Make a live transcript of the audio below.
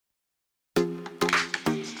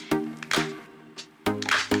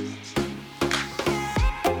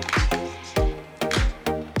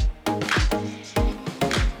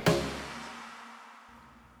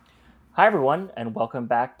Hi, everyone, and welcome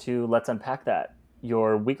back to Let's Unpack That,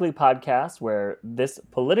 your weekly podcast where this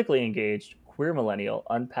politically engaged queer millennial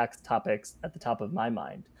unpacks topics at the top of my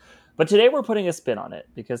mind. But today we're putting a spin on it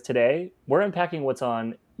because today we're unpacking what's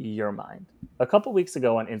on your mind. A couple weeks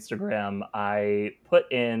ago on Instagram, I put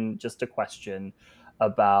in just a question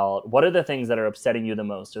about what are the things that are upsetting you the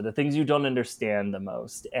most or the things you don't understand the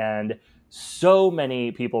most. And so many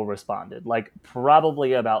people responded, like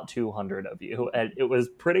probably about 200 of you, and it was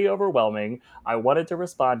pretty overwhelming. I wanted to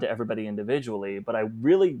respond to everybody individually, but I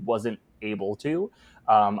really wasn't able to.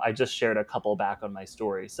 I just shared a couple back on my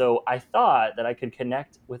story, so I thought that I could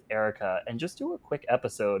connect with Erica and just do a quick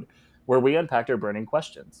episode where we unpacked our burning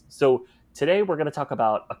questions. So today we're going to talk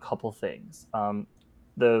about a couple things.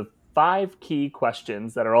 The five key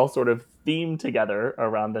questions that are all sort of themed together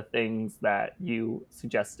around the things that you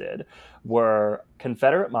suggested were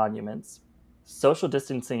Confederate monuments, social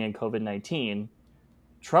distancing and COVID 19,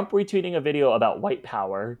 Trump retweeting a video about white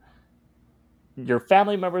power, your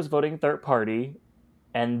family members voting third party,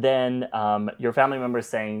 and then your family members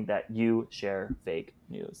saying that you share fake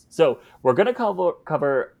news. So we're going to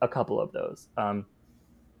cover a couple of those.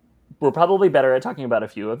 We're probably better at talking about a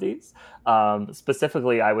few of these.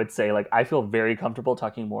 Specifically, I would say like I feel very comfortable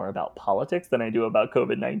talking more about politics than I do about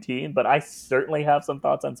COVID-19, but I certainly have some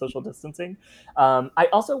thoughts on social distancing. I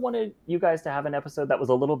also wanted you guys to have an episode that was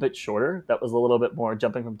a little bit shorter, that was a little bit more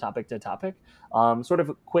jumping from topic to topic, sort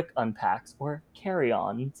of quick unpacks or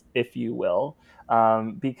carry-ons, if you will.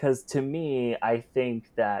 Because to me, I think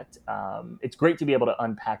that it's great to be able to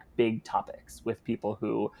unpack big topics with people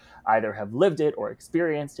who either have lived it or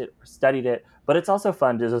experienced it or studied it, but it's also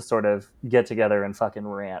fun to just sort of get together and fucking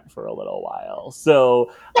rant for a little while.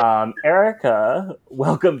 So, Erica,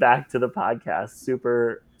 welcome back to the podcast.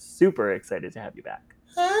 Super, super excited to have you back.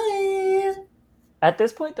 Hi. At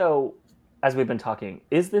this point, though, as we've been talking,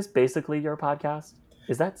 is this basically your podcast?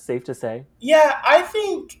 Is that safe to say? Yeah, I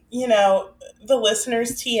think, the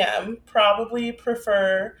listeners TM probably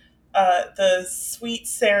prefer the sweet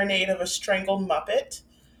serenade of a strangled Muppet,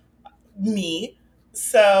 me.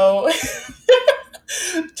 So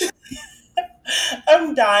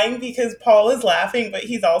I'm dying because Paul is laughing, but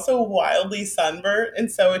he's also wildly sunburnt. And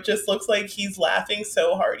so it just looks like he's laughing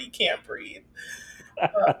so hard he can't breathe.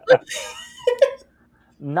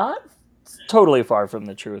 Not totally far from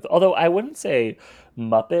the truth. Although I wouldn't say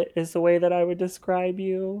Muppet is the way that I would describe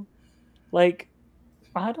you. Like,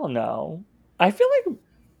 I don't know. I feel like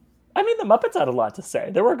the Muppets had a lot to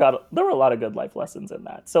say. There were a lot of good life lessons in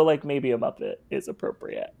that. So like maybe a Muppet is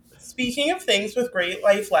appropriate. Speaking of things with great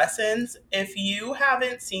life lessons, if you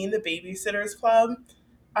haven't seen The Babysitter's Club,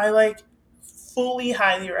 I like fully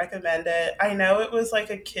highly recommend it. I know it was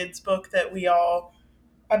like a kid's book that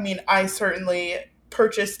I certainly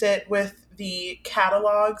purchased it with the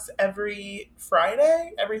catalogs every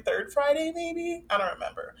Friday, every third Friday, maybe. I don't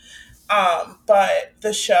remember. But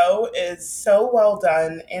the show is so well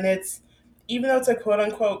done, and even though it's a quote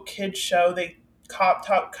unquote kid show, they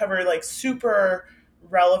cover like super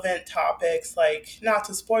relevant topics, like not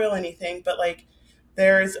to spoil anything, but like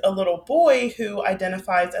there's a little boy who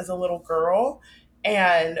identifies as a little girl,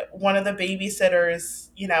 and one of the babysitters,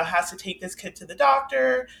 has to take this kid to the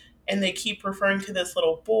doctor, and they keep referring to this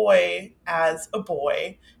little boy as a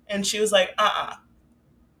boy, and she was like,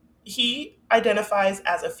 he identifies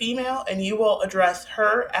as a female and you will address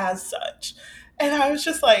her as such. And I was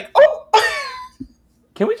just like, oh,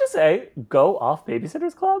 Can we just say go off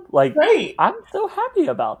Babysitters Club? Like right. I'm so happy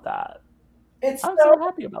about that. It's I'm so, so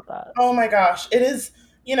happy about that. oh my gosh. It is,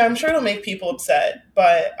 I'm sure it'll make people upset,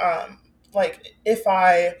 but like if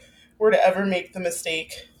I were to ever make the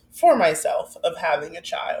mistake for myself of having a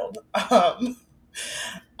child,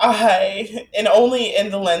 and only in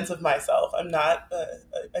the lens of myself, I'm not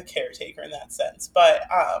a caretaker in that sense, but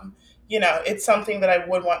it's something that I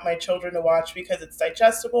would want my children to watch because it's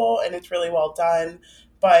digestible and it's really well done,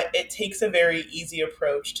 but it takes a very easy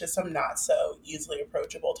approach to some not so easily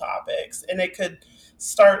approachable topics, and it could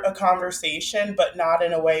start a conversation, but not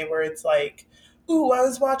in a way where it's like, ooh, I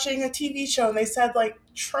was watching a TV show and they said like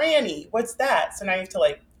tranny, what's that? So now you have to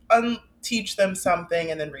like unteach them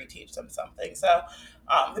something and then reteach them something. So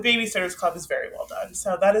the Babysitters Club is very well done.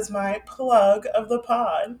 So that is my plug of the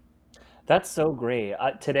pod. That's so great.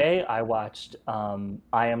 Today I watched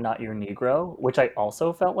I Am Not Your Negro, which I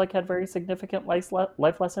also felt like had very significant life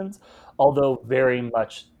lessons, although very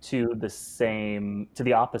much to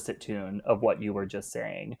the opposite tune of what you were just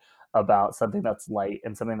saying about something that's light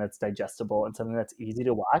and something that's digestible and something that's easy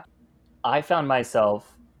to watch. I found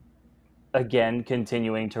myself again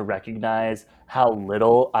continuing to recognize how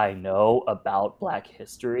little I know about Black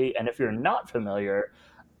history. And if you're not familiar,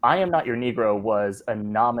 I Am Not Your Negro was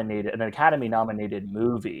an Academy nominated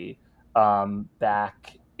movie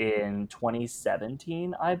back in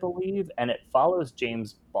 2017, I believe, and it follows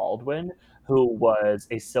James Baldwin, who was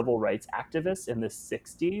a civil rights activist in the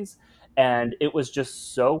 60s. And it was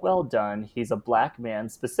just so well done. He's a black man.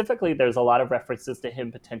 Specifically, there's a lot of references to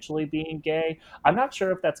him potentially being gay. I'm not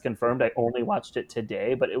sure if that's confirmed. I only watched it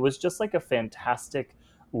today, but it was just like a fantastic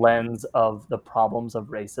lens of the problems of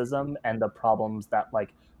racism and the problems that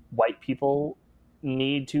like white people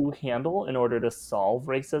need to handle in order to solve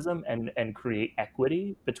racism and create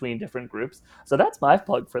equity between different groups. So that's my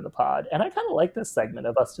plug for the pod. And I kind of like this segment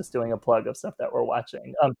of us just doing a plug of stuff that we're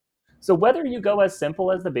watching. So whether you go as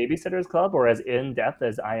simple as the Babysitters Club or as in depth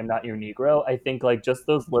as I Am Not Your Negro, I think like just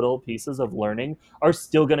those little pieces of learning are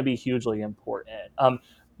still going to be hugely important.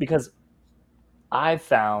 Because I've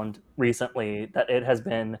found recently that it has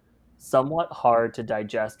been somewhat hard to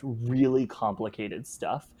digest really complicated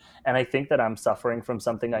stuff. And I think that I'm suffering from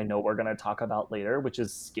something I know we're going to talk about later, which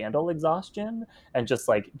is scandal exhaustion and just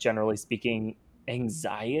like generally speaking,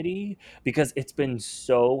 anxiety, because it's been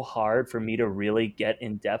so hard for me to really get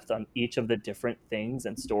in depth on each of the different things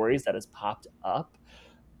and stories that has popped up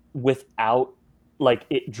without like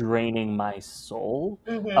it draining my soul.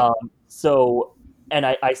 Hmm. So, and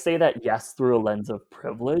I say that yes through a lens of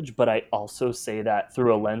privilege, but I also say that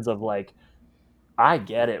through a lens of like, I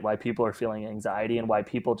get it why people are feeling anxiety and why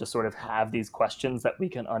people just sort of have these questions that we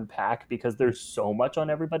can unpack because there's so much on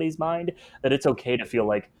everybody's mind that it's okay to feel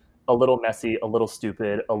like a little messy, a little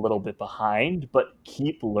stupid, a little bit behind, but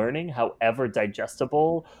keep learning however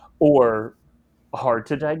digestible or hard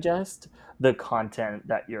to digest the content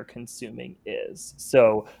that you're consuming is.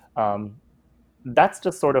 So that's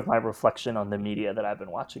just sort of my reflection on the media that I've been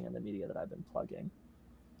watching and the media that I've been plugging.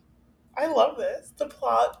 I love this. The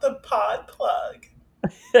pod plug.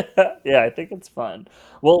 Yeah, I think it's fun.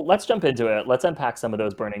 Well, let's jump into it. Let's unpack some of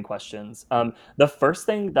those burning questions. The first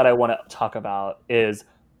thing that I want to talk about is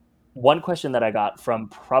one question that I got from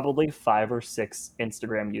probably 5 or 6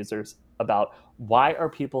 Instagram users about why are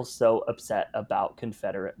people so upset about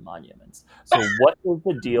Confederate monuments? So what is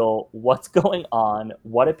the deal? What's going on?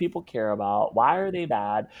 What do people care about? Why are they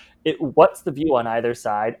bad? What's the view on either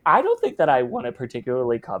side? I don't think that I want to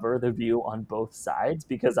particularly cover the view on both sides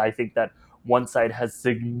because I think that one side has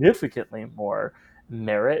significantly more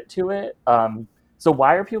merit to it. So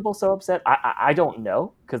why are people so upset? I don't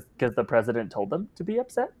know because the president told them to be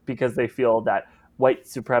upset because they feel that white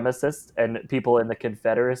supremacists and people in the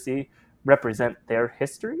Confederacy represent their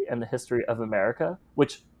history and the history of America,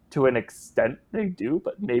 which to an extent they do,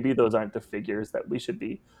 but maybe those aren't the figures that we should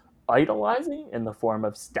be idolizing in the form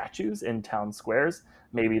of statues in town squares.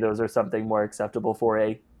 Maybe those are something more acceptable for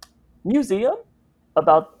a museum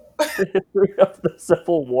about the history of the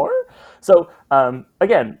Civil War. So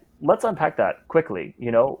again, let's unpack that quickly.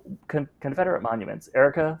 Confederate monuments.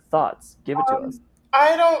 Erica, thoughts? Give it to us.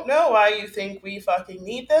 I don't know why you think we fucking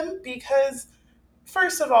need them because,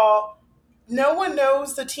 first of all, no one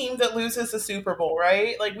knows the team that loses the Super Bowl,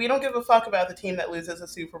 right? Like, we don't give a fuck about the team that loses the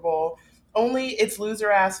Super Bowl. Only its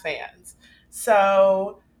loser ass fans.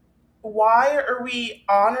 So, why are we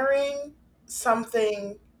honoring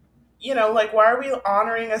something, like, why are we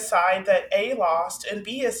honoring a side that A, lost, and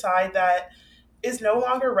B, a side that is no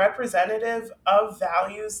longer representative of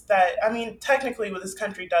values that, I mean, technically, this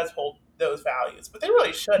country does hold those values, but they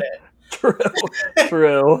really shouldn't. True,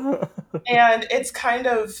 true. And it's kind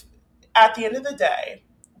of, at the end of the day,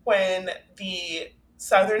 when the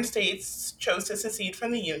southern states chose to secede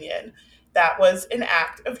from the Union, that was an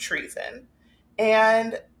act of treason.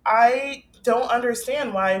 And I don't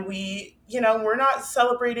understand why we're not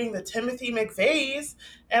celebrating the Timothy McVeighs.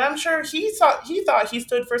 And I'm sure he thought he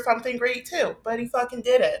stood for something great too, but he fucking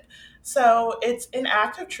didn't. So it's an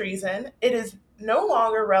act of treason. It is no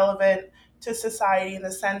longer relevant to society in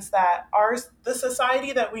the sense that the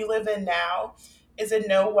society that we live in now is in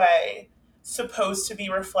no way supposed to be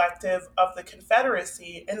reflective of the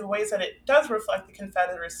Confederacy, and the ways that it does reflect the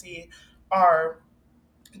Confederacy are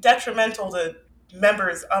detrimental to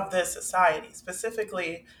members of this society,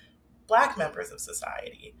 specifically Black members of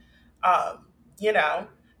society. Um, you know,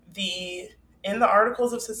 the in the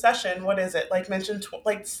Articles of Secession, what is it like mentioned?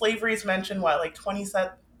 Like slavery is mentioned, what, like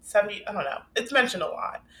 70? I don't know. It's mentioned a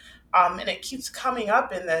lot, and it keeps coming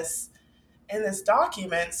up in this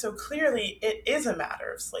document. So clearly, it is a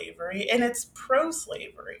matter of slavery, and it's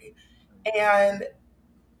pro-slavery. And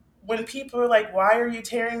when people are like, why are you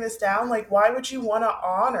tearing this down? Like, why would you want to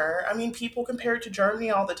honor? I mean, people compare it to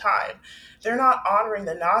Germany all the time. They're not honoring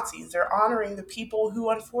the Nazis, they're honoring the people who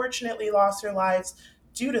unfortunately lost their lives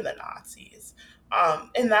due to the Nazis.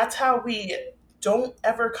 And that's how we don't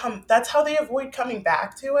ever come, that's how they avoid coming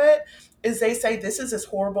back to it, is they say this is this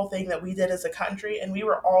horrible thing that we did as a country and we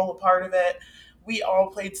were all a part of it. We all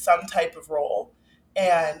played some type of role.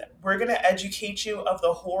 And we're going to educate you of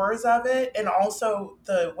the horrors of it and also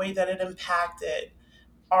the way that it impacted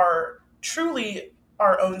our truly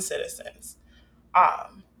our own citizens.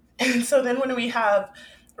 Um, and so then when we have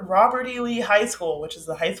Robert E. Lee High School, which is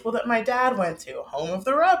the high school that my dad went to, home of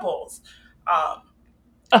the rebels, um,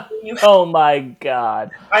 you, Oh my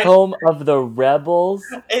God. I, Home of the Rebels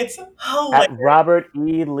it's at hilarious. Robert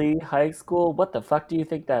E. Lee High School? What the fuck do you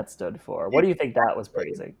think that stood for? What do you think that was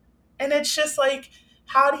praising? And it's just like,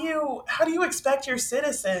 how do you expect your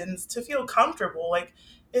citizens to feel comfortable? Like,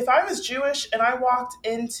 if I was Jewish and I walked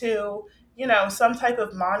into, some type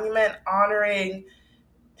of monument honoring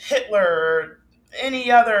Hitler or any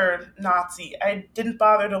other Nazi, I didn't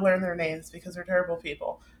bother to learn their names because they're terrible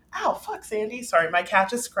people. Ow, fuck, Sandy. Sorry, my cat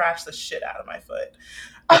just scratched the shit out of my foot.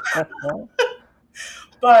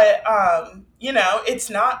 But it's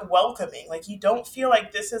not welcoming. Like, you don't feel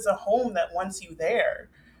like this is a home that wants you there.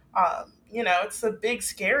 It's a big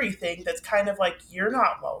scary thing that's kind of like you're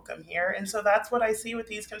not welcome here. And so that's what I see with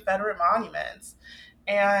these Confederate monuments.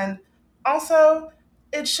 And also,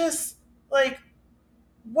 it's just like,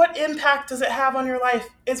 what impact does it have on your life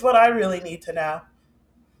is what I really need to know.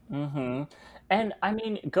 Hmm. And I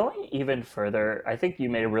mean, going even further, I think you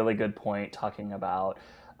made a really good point talking about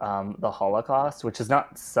the Holocaust, which is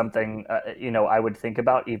not something I would think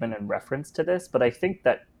about even in reference to this. But I think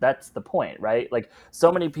that that's the point, right? Like,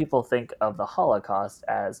 so many people think of the Holocaust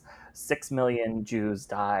as 6 million Jews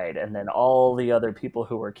died, and then all the other people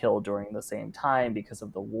who were killed during the same time because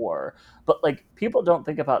of the war. But like, people don't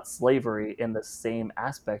think about slavery in the same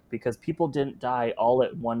aspect because people didn't die all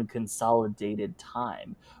at one consolidated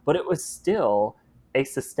time, but it was still a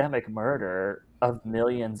systemic murder of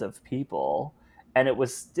millions of people. And it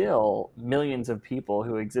was still millions of people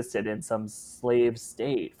who existed in some slave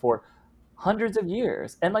state for hundreds of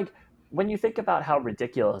years. And like, when you think about how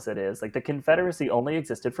ridiculous it is, like, the Confederacy only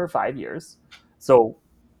existed for 5 years. So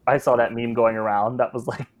I saw that meme going around that was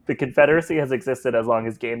like, the Confederacy has existed as long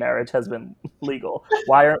as gay marriage has been legal.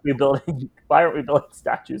 Why aren't we building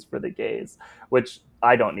statues for the gays? Which,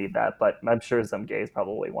 I don't need that, but I'm sure some gays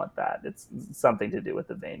probably want that. It's something to do with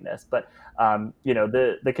the vainness. But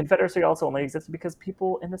the Confederacy also only existed because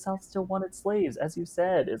people in the South still wanted slaves, as you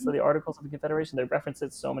said. It's the Articles of the Confederation. They reference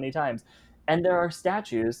it so many times, and there are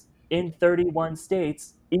statues in 31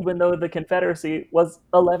 states, even though the Confederacy was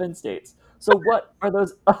 11 states. So what are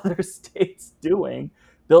those other states doing,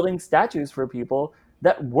 building statues for people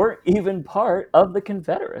that weren't even part of the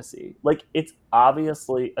Confederacy? Like, it's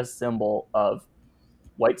obviously a symbol of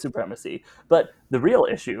white supremacy. But the real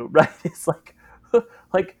issue, right, is like,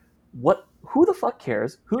 like, what? Who the fuck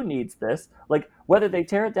cares? Who needs this? Like, whether they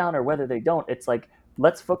tear it down or whether they don't, it's like,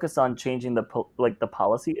 let's focus on changing the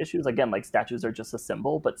policy issues. Again, like, statues are just a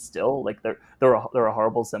symbol, but still, like, they're a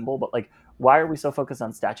horrible symbol. But like, why are we so focused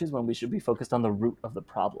on statues when we should be focused on the root of the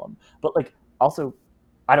problem? But like, also,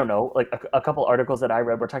 I don't know, like, a couple articles that I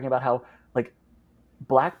read were talking about how, like,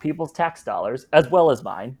 black people's tax dollars, as well as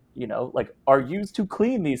mine, like, are used to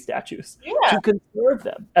clean these statues, Yeah, to conserve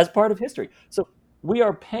them as part of history. So we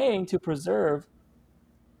are paying to preserve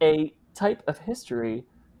a type of history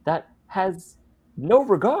that has no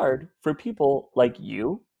regard for people like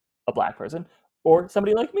you, a black person, or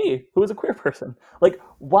somebody like me, who is a queer person. Like,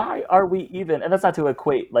 why are we even? And that's not to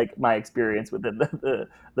equate like my experience within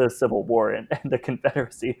the Civil War and the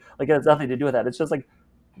Confederacy. Like, it has nothing to do with that. It's just like,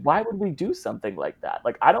 why would we do something like that?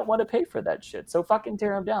 Like, I don't want to pay for that shit. So fucking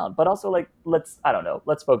tear them down. But also, like, I don't know,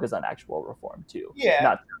 let's focus on actual reform too, yeah.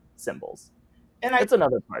 not symbols. And I It's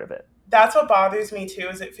another part of it. that's what bothers me too,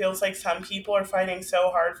 is it feels like some people are fighting so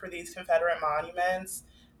hard for these Confederate monuments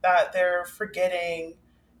that they're forgetting,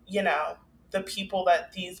 you know, the people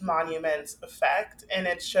that these monuments affect. And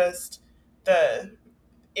it's just the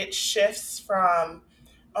it shifts from,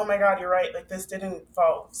 oh my god, you're right, like, this did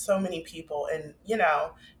involve so many people. And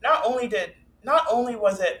not only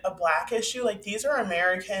was it a black issue, like, these are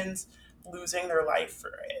Americans losing their life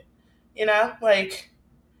for it. Like,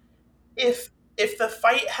 if the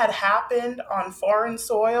fight had happened on foreign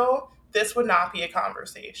soil, this would not be a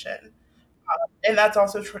conversation. And that's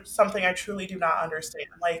also something I truly do not understand.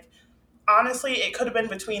 Like, honestly, it could have been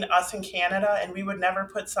between us and Canada, and we would never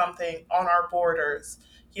put something on our borders,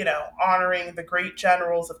 honoring the great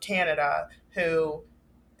generals of Canada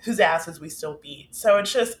whose asses we still beat. So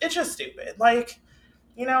it's just stupid. Like,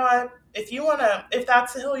 you know what? If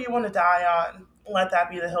that's the hill you want to die on, let that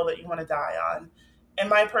be the hill that you want to die on. In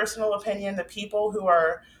my personal opinion, the people who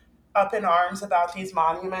are up in arms about these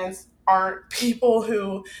monuments, aren't people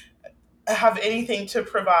who have anything to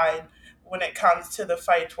provide when it comes to the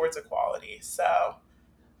fight towards equality. So,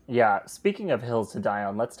 Yeah, speaking of hills to die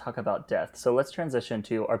on, let's talk about death. So let's transition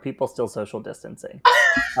to, are people still social distancing?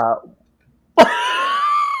 Uh,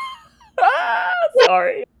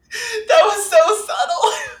 Sorry. that was so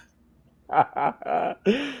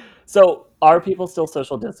subtle. So, are people still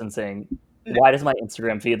social distancing? No, Why does my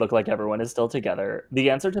Instagram feed look like everyone is still together? The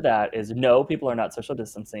answer to that is no, people are not social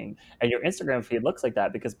distancing. And your Instagram feed looks like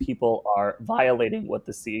that because people are violating what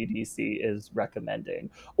the CDC is recommending.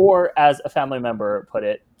 Or, as a family member put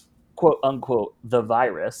it, quote unquote, the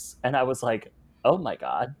virus. And I was like, oh my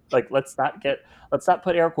God. Like, let's not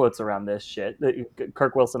put air quotes around this shit.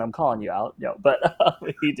 Kirk Wilson, I'm calling you out. No, but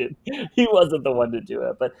he wasn't the one to do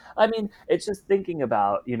it. But I mean, it's just thinking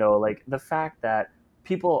about, like the fact that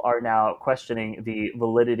people are now questioning the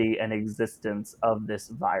validity and existence of this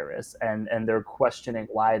virus, and they're questioning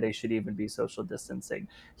why they should even be social distancing.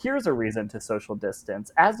 Here's a reason to social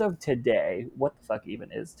distance. As of today, what the fuck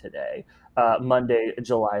even is today? Monday,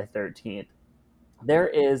 July 13th, there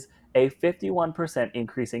is a 51%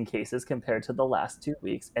 increase in cases compared to the last 2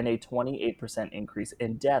 weeks and a 28% increase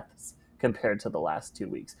in deaths compared to the last 2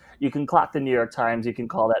 weeks. You can clock the New York Times, you can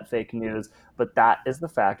call that fake news, but that is the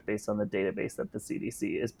fact based on the database that the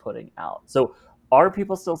CDC is putting out. So, are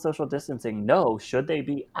people still social distancing? No. Should they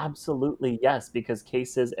be? Absolutely yes, because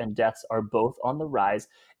cases and deaths are both on the rise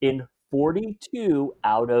in 42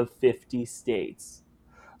 out of 50 states.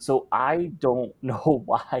 So I don't know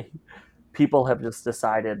why people have just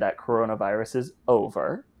decided that coronavirus is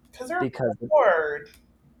over because they're because bored.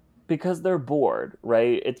 they're bored,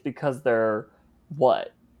 right? It's because they're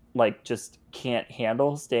what? Like just can't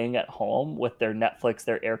handle staying at home with their Netflix,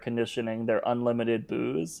 their air conditioning, their unlimited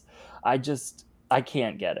booze. I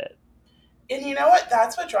can't get it. And you know what?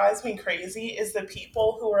 That's what drives me crazy is the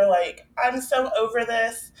people who are like, I'm so over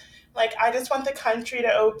this. Like, I just want the country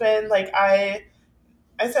to open. Like, I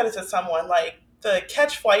said it to someone, like, the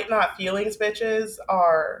catch flight, not feelings bitches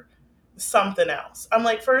are something else. I'm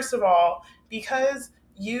like, first of all, because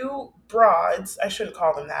you broads, I shouldn't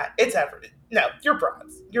call them that. It's ever no, you're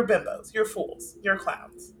broads, you're bimbos, you're fools, you're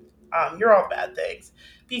clowns. You're all bad things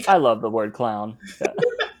because I love the word clown. Yeah.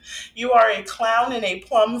 you are a clown and a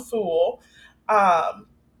plum fool. Um,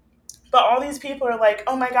 but all these people are like,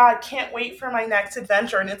 oh my God, can't wait for my next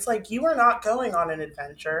adventure. And it's like, you are not going on an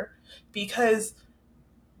adventure because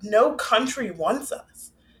no country wants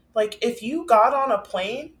us. Like, if you got on a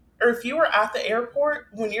plane or if you were at the airport,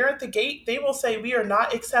 when you're at the gate, they will say, we are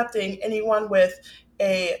not accepting anyone with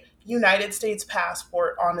a United States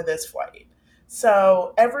passport onto this flight.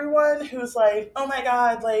 So, everyone who's like, oh my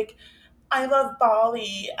God, like, I love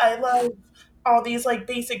Bali, I love all these like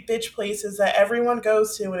basic bitch places that everyone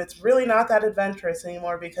goes to, and it's really not that adventurous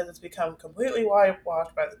anymore because it's become completely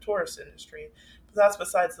whitewashed by the tourist industry. But that's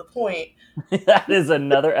besides the point. That is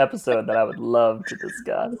another episode that I would love to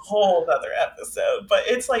discuss. Whole other episode. But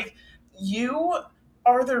it's like you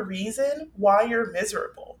are the reason why you're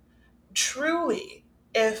miserable. Truly,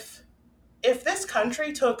 if this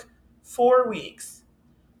country took 4 weeks,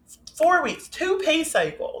 4 weeks, 2 pay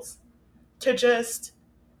cycles to just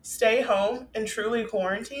stay home and truly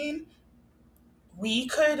quarantine, we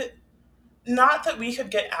could not that we could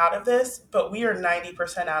get out of this, but we are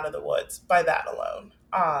 90% out of the woods by that alone.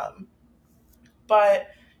 But,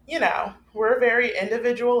 we're a very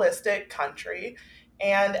individualistic country,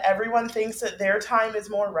 and everyone thinks that their time is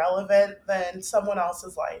more relevant than someone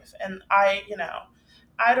else's life. And I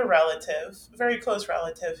had a relative, very close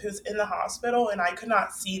relative, who's in the hospital, and I could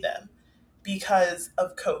not see them because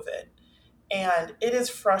of COVID. And it is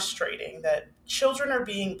frustrating that children are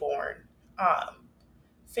being born.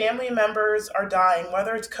 Family members are dying,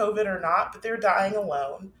 whether it's COVID or not, but they're dying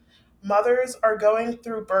alone. Mothers are going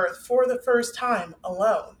through birth for the first time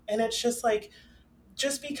alone. And it's just like,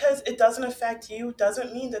 just because it doesn't affect you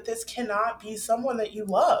doesn't mean that this cannot be someone that you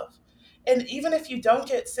love. And even if you don't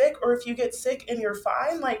get sick, or if you get sick and you're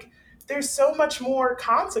fine, like, there's so much more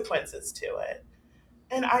consequences to it.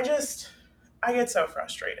 And I get so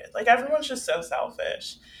frustrated. Like, everyone's just so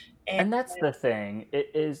selfish. And And that's the thing.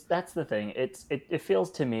 That's the thing. It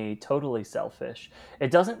feels to me totally selfish.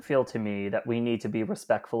 It doesn't feel to me that we need to be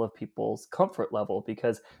respectful of people's comfort level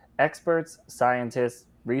because experts, scientists,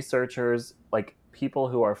 researchers, like people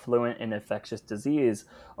who are fluent in infectious disease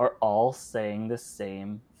are all saying the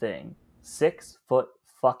same thing. 6 foot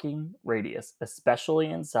fucking radius,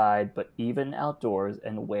 especially inside, but even outdoors,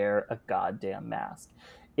 and wear a goddamn mask.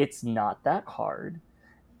 It's not that hard.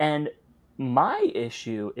 And my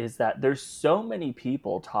issue is that there's so many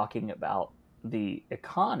people talking about the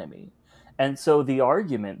economy. And so the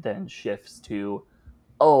argument then shifts to,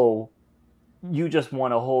 oh, you just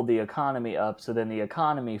want to hold the economy up, so then the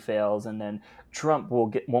economy fails and then Trump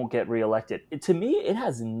won't get reelected. To me, it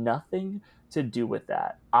has nothing to do with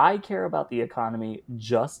that. I care about the economy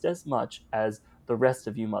just as much as the rest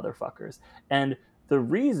of you motherfuckers. And the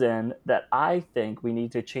reason that I think we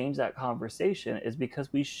need to change that conversation is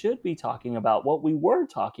because we should be talking about what we were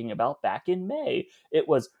talking about back in May. It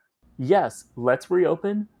was, yes, let's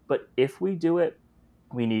reopen, but if we do it,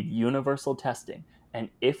 we need universal testing. And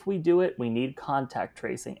if we do it, we need contact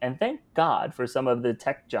tracing. And thank God for some of the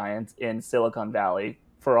tech giants in Silicon Valley,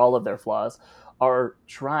 for all of their flaws, are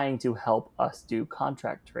trying to help us do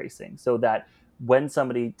contact tracing so that when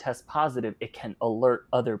somebody tests positive, it can alert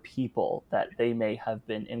other people that they may have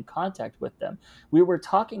been in contact with them. We were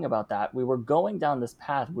talking about that. We were going down this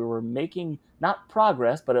path. We were making not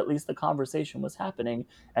progress, but at least the conversation was happening.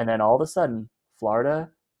 And then all of a sudden, Florida,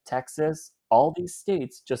 Texas, all these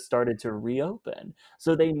states just started to reopen.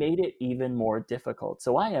 So they made it even more difficult.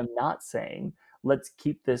 So I am not saying let's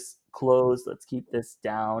keep this closed, let's keep this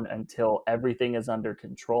down until everything is under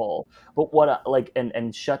control. But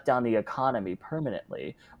and shut down the economy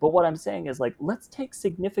permanently. But what I'm saying is like let's take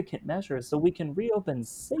significant measures so we can reopen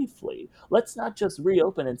safely. Let's not just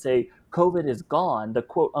reopen and say COVID is gone, the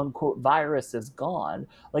quote unquote virus is gone.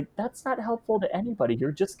 Like that's not helpful to anybody.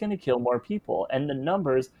 You're just going to kill more people and the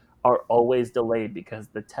numbers are always delayed because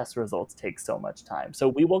the test results take so much time. So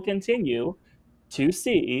we will continue to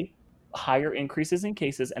see higher increases in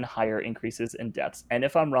cases and higher increases in deaths. And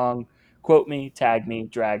if I'm wrong, quote me, tag me,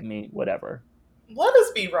 drag me, whatever. Let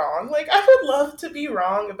us be wrong. Like, I would love to be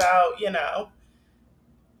wrong about,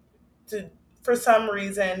 to, for some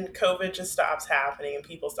reason, COVID just stops happening and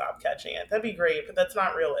people stop catching it. That'd be great, but that's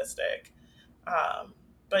not realistic. Um,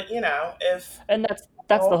 but, if And that's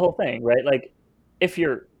the all, whole thing, right? Like if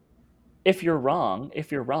you're if you're wrong,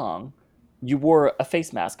 you wore a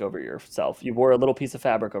face mask over yourself. You wore a little piece of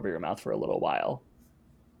fabric over your mouth for a little while.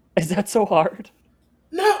 Is that so hard?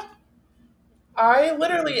 no,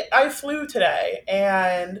 I flew today,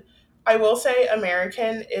 and I will say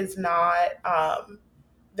American is not.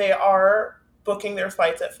 They are booking their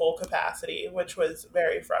flights at full capacity, which was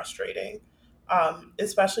very frustrating,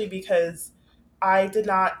 especially because I did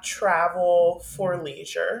not travel for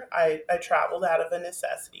leisure. I traveled out of a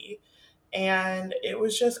necessity, and it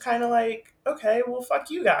was just kind of like, okay, well, fuck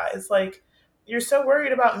you guys. Like, you're so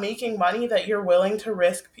worried about making money that you're willing to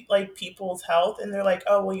risk like people's health, and they're like,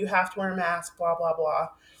 oh, well, you have to wear a mask, blah blah blah,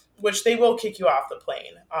 which they will kick you off the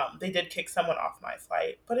plane. They did kick someone off my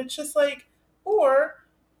flight, but it's just like, or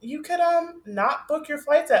you could not book your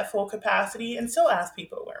flights at full capacity and still ask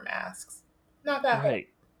people to wear masks. Not that hard. Right.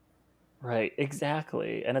 Right,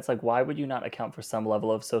 exactly. And it's like, why would you not account for some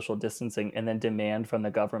level of social distancing and then demand from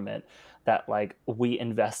the government that like we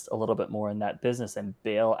invest a little bit more in that business and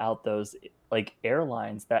bail out those like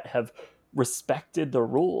airlines that have respected the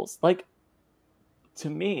rules? Like to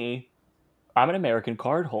me, I'm an American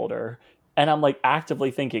card holder and I'm like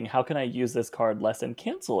actively thinking, how can I use this card less and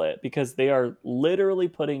cancel it? Because they are literally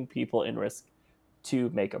putting people in risk to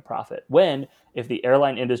make a profit. When, if the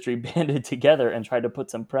airline industry banded together and tried to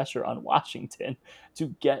put some pressure on Washington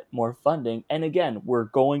to get more funding, and again, we're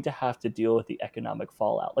going to have to deal with the economic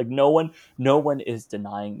fallout. Like no one is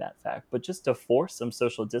denying that fact, but just to force some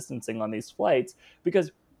social distancing on these flights,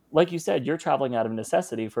 because like you said, you're traveling out of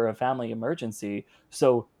necessity for a family emergency.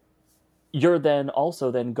 So you're then also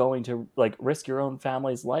then going to like risk your own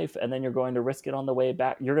family's life and then you're going to risk it on the way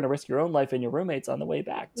back. You're going to risk your own life and your roommates on the way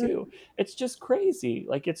back too. It's just crazy.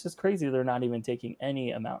 Like it's just crazy they're not even taking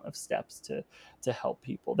any amount of steps to help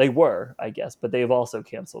people. They were, I guess, but they've also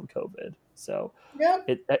canceled COVID. So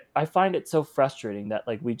Yep. I find it so frustrating that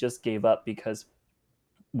like we just gave up because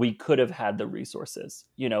we could have had the resources.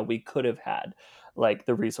 We could have had like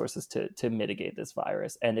the resources to mitigate this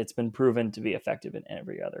virus, and it's been proven to be effective in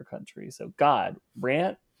every other country. So God,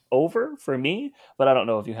 rant over for me, but I don't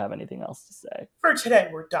know if you have anything else to say. For today,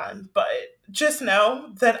 we're done. But just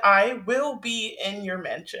know that I will be in your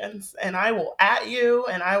mentions, and I will at you,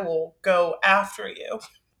 and I will go after you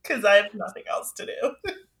because I have nothing else to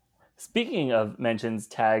do. Speaking of mentions,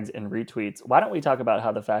 tags, and retweets, why don't we talk about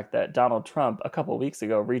how the fact that Donald Trump a couple weeks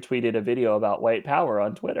ago retweeted a video about white power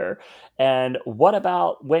on Twitter? And what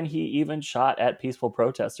about when he even shot at peaceful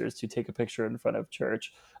protesters to take a picture in front of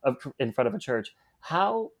in front of a church?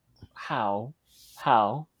 How, how,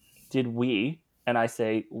 how did we, and I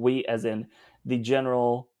say we as in the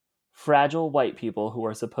general fragile white people who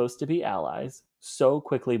are supposed to be allies, so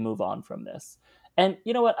quickly move on from this? And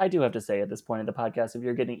you know what? I do have to say at this point in the podcast, if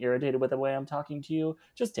you're getting irritated with the way I'm talking to you,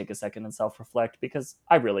 just take a second and self reflect because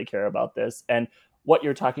I really care about this. And what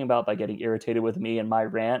you're talking about by getting irritated with me and my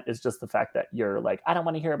rant is just the fact that you're like, I don't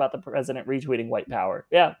want to hear about the president retweeting white power.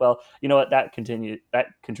 Yeah, well, you know what? That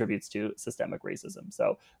contributes to systemic racism.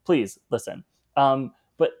 So please listen.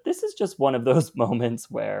 But this is just one of those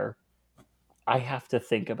moments where I have to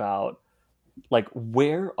think about like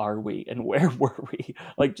where are we and where were we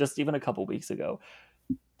like just even a couple weeks ago.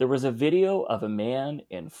 There was a video of a man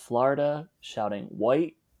in Florida shouting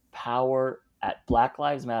white power at Black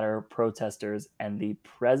Lives Matter protesters, and the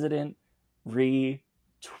president retweeted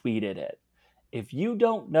it. If you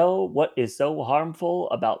don't know what is so harmful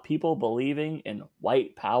about people believing in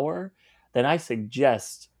white power, then I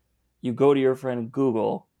suggest you go to your friend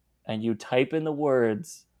Google and you type in the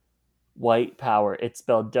words white power. It's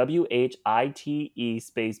spelled WHITE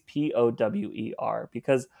space POWER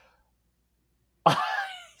because I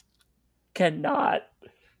cannot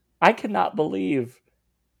I cannot believe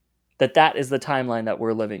that that is the timeline that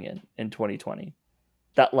we're living in 2020.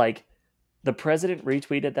 That like the president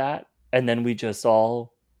retweeted that and then we just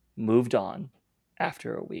all moved on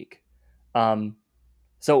after a week. Um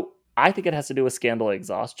So I think it has to do with scandal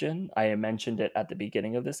exhaustion. I mentioned it at the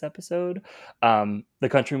beginning of this episode. The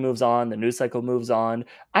country moves on, the news cycle moves on.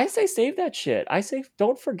 I say save that shit. I say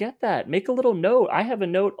don't forget that. Make a little note. I have a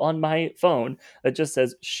note on my phone that just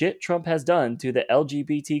says shit Trump has done to the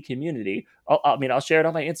LGBT community. I'll share it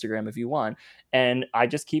on my Instagram if you want. And I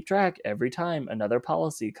just keep track every time another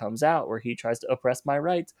policy comes out where he tries to oppress my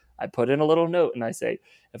rights. I put in a little note and I say,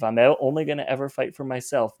 if I'm only going to ever fight for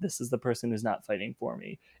myself, this is the person who's not fighting for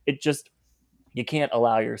me. It just, you can't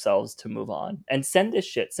allow yourselves to move on and send this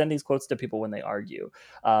shit, send these quotes to people when they argue.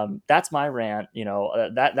 That's my rant.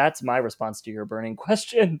 That's my response to your burning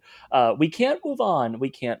question. We can't move on. We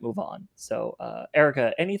can't move on. So,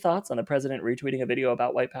 Erica, any thoughts on the president retweeting a video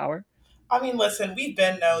about white power? I mean, listen, we've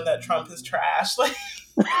been known that Trump is trash. Like,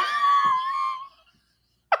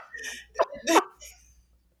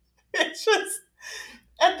 it's just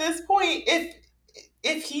at this point,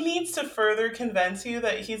 if he needs to further convince you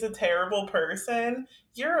that he's a terrible person,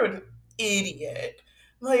 you're an idiot.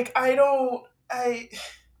 Like, I don't, I,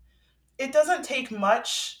 it doesn't take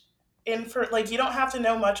much like, you don't have to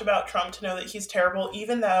know much about Trump to know that he's terrible,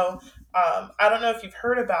 even though, I don't know if you've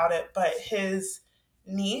heard about it, but his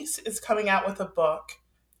niece is coming out with a book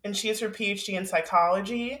and she has her PhD in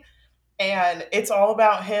psychology and it's all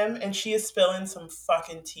about him and she is spilling some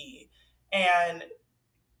fucking tea. And,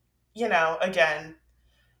 again,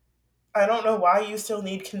 I don't know why you still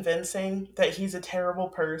need convincing that he's a terrible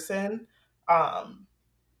person. Um,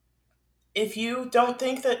 if you don't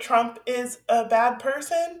think that Trump is a bad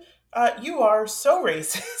person, you are so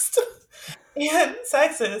racist and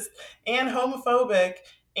sexist and homophobic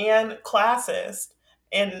and classist.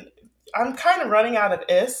 And I'm kind of running out of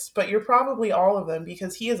ists, but you're probably all of them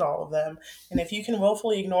because he is all of them. And if you can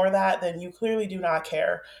willfully ignore that, then you clearly do not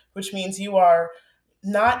care, which means you are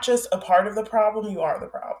not just a part of the problem, you are the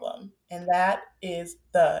problem. And that is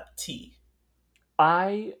the T.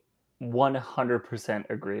 I 100%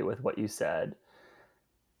 agree with what you said.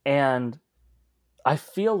 And I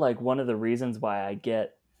feel like one of the reasons why I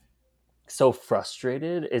get so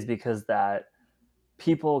frustrated is because that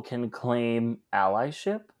people can claim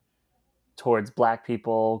allyship towards black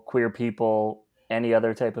people, queer people, any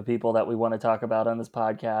other type of people that we want to talk about on this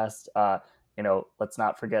podcast. Let's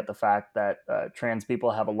not forget the fact that trans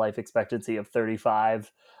people have a life expectancy of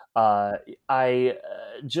 35. I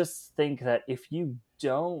just think that if you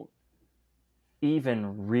don't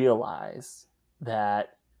even realize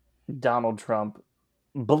that Donald Trump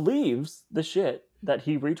believes the shit that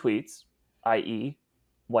he retweets, i.e.,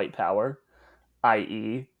 white power,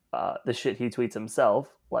 i.e., the shit he tweets himself,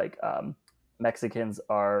 like Mexicans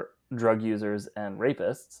are drug users and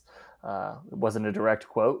rapists. It wasn't a direct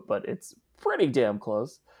quote, but it's pretty damn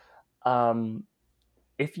close. Um,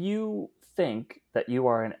 if you think that you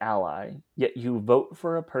are an ally, yet you vote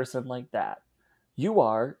for a person like that, you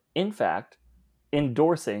are, in fact,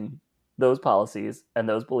 endorsing those policies and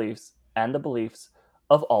those beliefs and the beliefs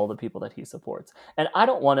of all the people that he supports. And I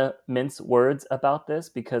don't want to mince words about this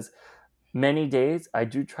because many days I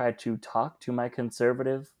do try to talk to my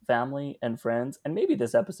conservative family and friends. And maybe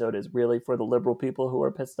this episode is really for the liberal people who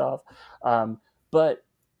are pissed off. But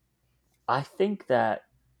I think that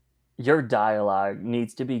your dialogue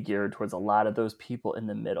needs to be geared towards a lot of those people in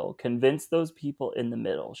the middle. Convince those people in the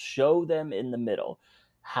middle, show them in the middle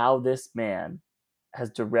how this man has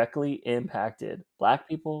directly impacted black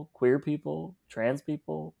people, queer people, trans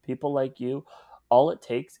people, people like you. All it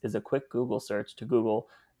takes is a quick Google search to Google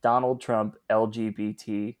Donald Trump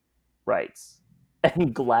LGBT rights.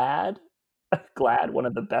 And GLAD, one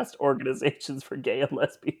of the best organizations for gay and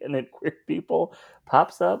lesbian and queer people,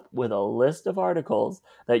 pops up with a list of articles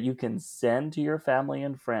that you can send to your family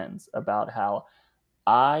and friends about how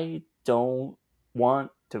I don't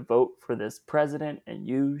want to vote for this president and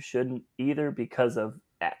you shouldn't either because of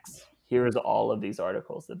X. Here's all of these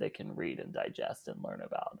articles that they can read and digest and learn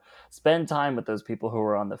about. Spend time with those people who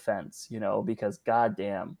are on the fence, because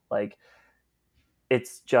goddamn, like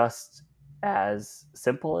it's just as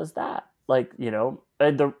simple as that. Like,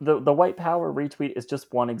 the white power retweet is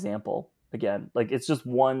just one example. Again, like it's just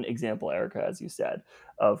one example, Erica, as you said,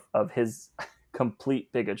 of his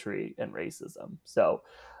complete bigotry and racism. So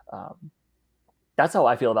um, that's how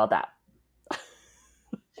I feel about that.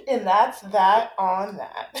 And that's that on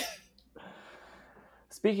that.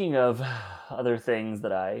 Speaking of other things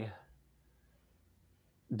that I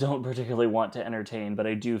don't particularly want to entertain, but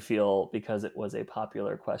I do feel because it was a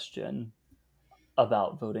popular question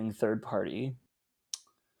about voting third party,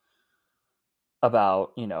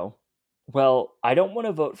 about, well, I don't want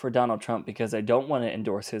to vote for Donald Trump because I don't want to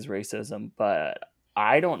endorse his racism, but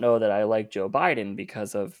I don't know that I like Joe Biden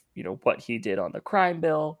because of, what he did on the crime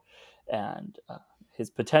bill and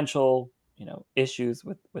his potential, issues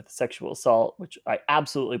with sexual assault, which I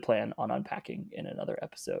absolutely plan on unpacking in another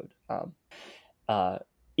episode. Uh,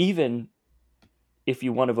 Even if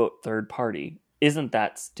you want to vote third party, isn't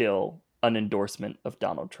that still an endorsement of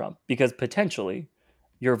Donald Trump? Because potentially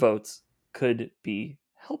your votes could be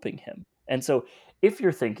helping him. And so if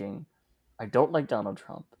you're thinking, I don't like Donald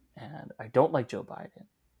Trump and I don't like Joe Biden,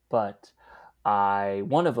 but I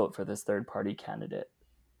want to vote for this third party candidate,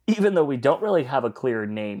 even though we don't really have a clear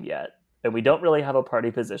name yet, and we don't really have a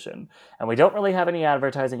party position, and we don't really have any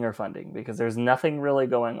advertising or funding because there's nothing really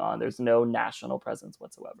going on. There's no national presence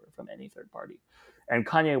whatsoever from any third party. And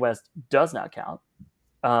Kanye West does not count.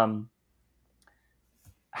 Um,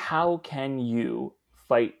 how can you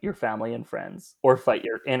fight your family and friends or fight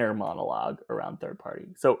your inner monologue around third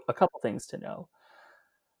party? So, a couple things to know.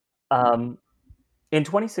 Um, In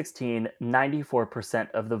 2016,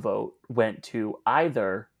 94% of the vote went to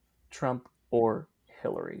either Trump or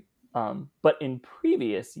Hillary. But in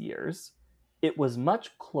previous years, it was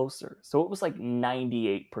much closer. So it was like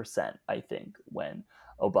 98%, I think, when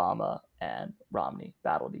Obama and Romney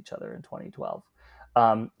battled each other in 2012.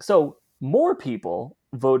 So more people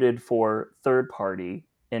voted for third party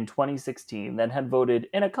in 2016 than had voted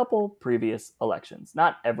in a couple previous elections.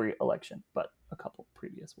 Not every election, but a couple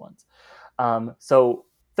previous ones. So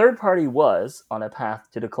third party was on a path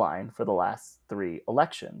to decline for the last three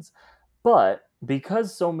elections. But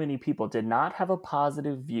because so many people did not have a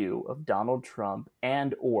positive view of Donald Trump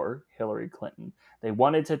and or Hillary Clinton, they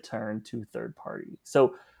wanted to turn to third party.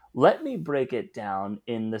 So let me break it down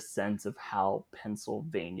in the sense of how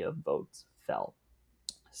Pennsylvania votes fell.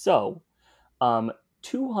 So,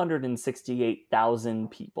 268,000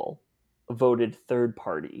 people voted third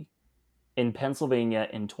party in Pennsylvania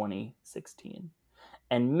in 2016.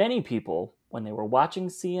 And many people, when they were watching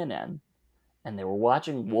CNN and they were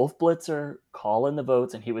watching Wolf Blitzer call in the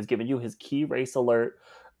votes and he was giving you his key race alert,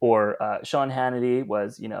 or Sean Hannity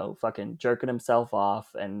was, fucking jerking himself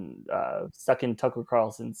off and sucking Tucker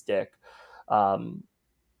Carlson's dick um,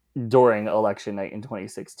 during election night in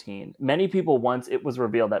 2016. Many people, once it was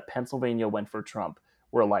revealed that Pennsylvania went for Trump,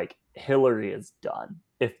 were like, Hillary is done.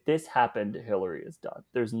 If this happened, Hillary is done.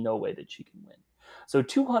 There's no way that she can win. So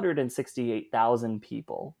 268,000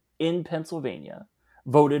 people in Pennsylvania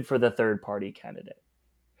voted for the third party candidate.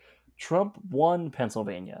 Trump won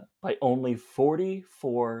Pennsylvania by only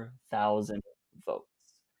 44,000 votes.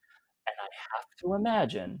 And I have to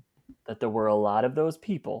imagine that there were a lot of those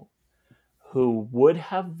people who would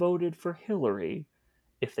have voted for Hillary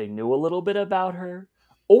if they knew a little bit about her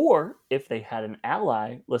or if they had an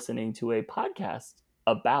ally listening to a podcast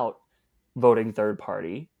about voting third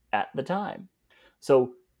party at the time.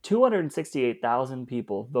 So 268,000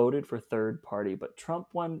 people voted for third party, but Trump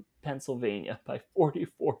won Pennsylvania by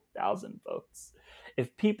 44,000 votes.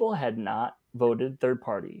 If people had not voted third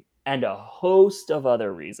party and a host of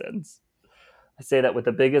other reasons, I say that with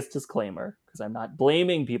the biggest disclaimer because I'm not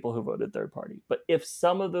blaming people who voted third party. But if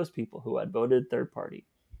some of those people who had voted third party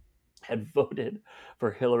had voted for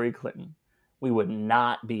Hillary Clinton, we would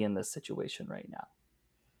not be in this situation right now.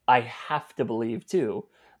 I have to believe, too,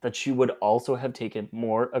 that she would also have taken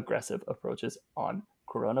more aggressive approaches on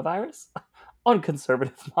coronavirus, on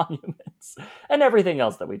conservative monuments, and everything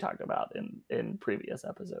else that we talked about in previous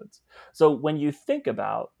episodes. So when you think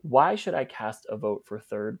about why should I cast a vote for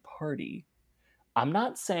third party, I'm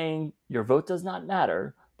not saying your vote does not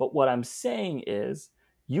matter, but what I'm saying is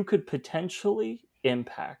you could potentially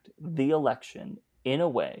impact the election in a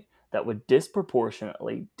way that would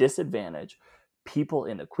disproportionately disadvantage people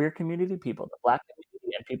in the queer community, people in the Black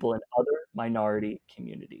community, and people in other minority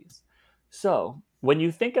communities. So, when you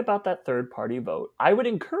think about that third party vote, I would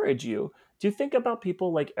encourage you to think about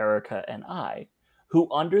people like Erica and I, who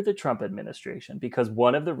under the Trump administration, because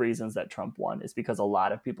one of the reasons that Trump won is because a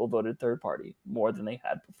lot of people voted third party more than they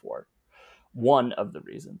had before. One of the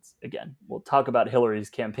reasons. Again, we'll talk about Hillary's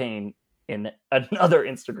campaign in another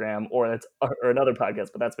Instagram or another podcast,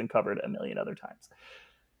 but that's been covered a million other times.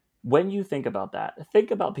 When you think about that,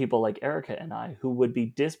 think about people like Erica and I who would be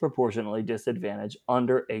disproportionately disadvantaged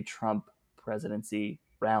under a Trump presidency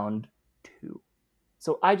round two.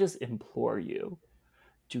 So I just implore you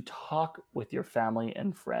to talk with your family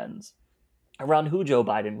and friends around who Joe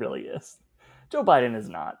Biden really is. Joe Biden is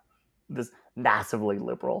not this massively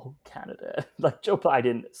liberal candidate. Like Joe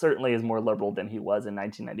Biden certainly is more liberal than he was in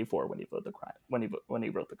 1994 when he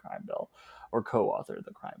wrote the crime bill or co-authored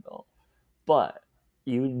the crime bill. But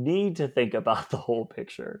you need to think about the whole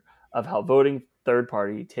picture of how voting third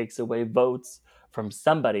party takes away votes from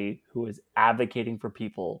somebody who is advocating for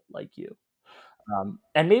people like you.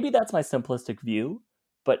 And maybe that's my simplistic view,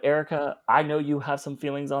 but Erica, I know you have some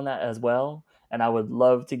feelings on that as well, and I would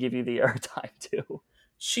love to give you the airtime too.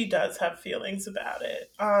 She does have feelings about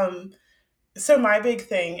it. So my big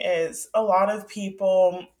thing is a lot of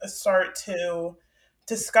people start to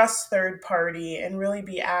discuss third party and really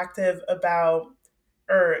be active about,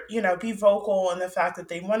 or be vocal in the fact that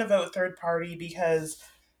they want to vote third party because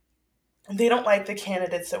they don't like the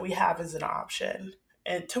candidates that we have as an option.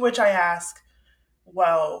 And to which I ask,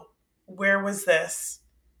 well, where was this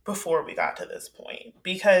before we got to this point?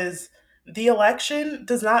 Because the election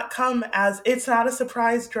does not come as, it's not a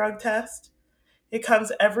surprise drug test. It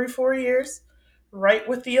comes every 4 years, right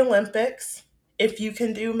with the Olympics. If you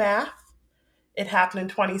can do math, it happened in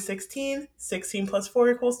 2016. 16 plus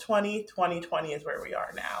 4 equals 20. 2020 is where we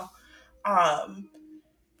are now. Um,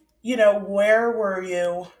 where were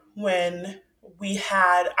you when we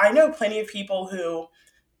had, I know plenty of people who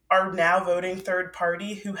are now voting third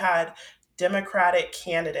party who had Democratic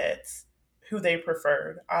candidates who they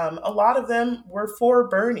preferred. A lot of them were for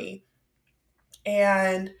Bernie.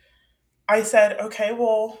 And I said, okay,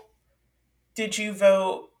 well, did you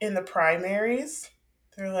vote in the primaries?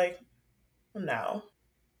 They're like, no.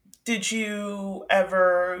 Did you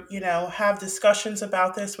ever, have discussions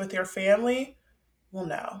about this with your family? Well,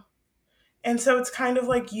 no. And so it's kind of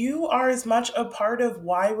like you are as much a part of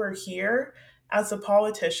why we're here as the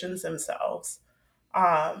politicians themselves.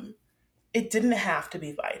 Um, it didn't have to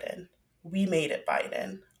be Biden. We made it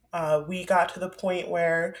Biden. We got to the point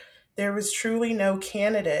where there was truly no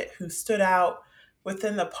candidate who stood out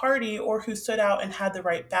within the party or who stood out and had the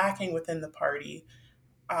right backing within the party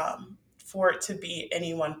for it to be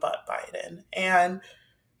anyone but Biden. And,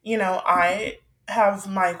 I have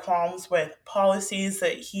my qualms with policies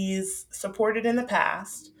that he's supported in the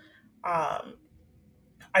past. Um,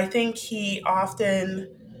 I think he often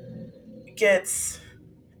gets,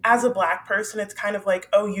 as a black person, it's kind of like,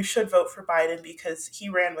 oh, you should vote for Biden because he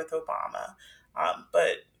ran with Obama.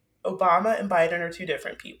 But Obama and Biden are two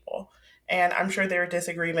different people. And I'm sure there are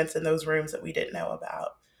disagreements in those rooms that we didn't know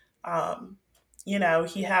about. Um,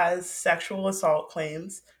 he has sexual assault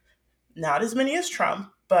claims, not as many as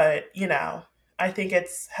Trump, but, I think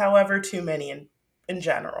it's however too many in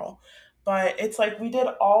general. But it's like you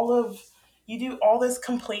do all this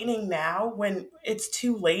complaining now when it's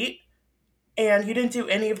too late and you didn't do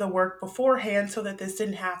any of the work beforehand so that this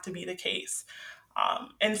didn't have to be the case.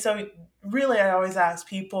 And so, really, I always ask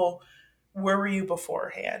people, where were you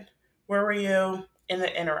beforehand? Where were you in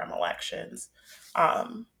the interim elections?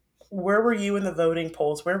 Um, where were you in the voting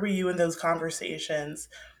polls? Where were you in those conversations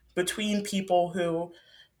between people who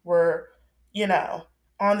were, you know,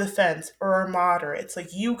 on the fence or are moderates?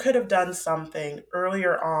 Like, you could have done something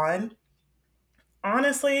earlier on.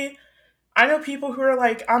 Honestly, I know people who are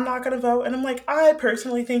like, I'm not going to vote. And I'm like, I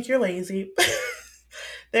personally think you're lazy.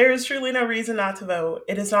 There is truly no reason not to vote.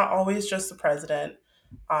 It is not always just the president.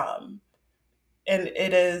 Um, and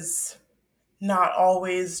it is not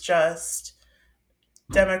always just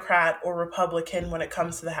Democrat or Republican when it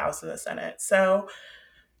comes to the House and the Senate. So,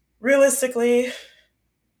 realistically,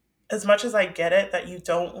 as much as I get it that you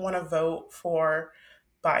don't want to vote for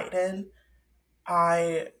Biden,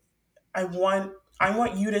 I I want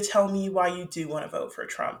you to tell me why you do want to vote for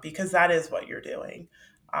Trump because that is what you're doing.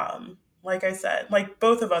 Like I said, like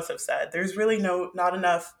both of us have said, there's really not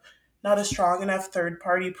a strong enough third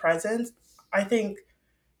party presence. I think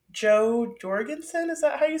Joe Jorgensen, is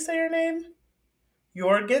that how you say her name?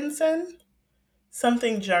 Jorgensen?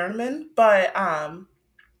 something German, but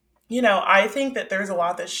I think that there's a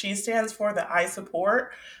lot that she stands for that I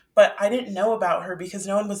support, but I didn't know about her because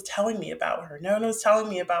no one was telling me about her. No one was telling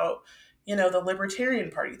me about, the Libertarian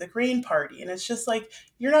Party, the Green Party. And it's just like,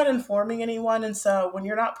 you're not informing anyone. And so when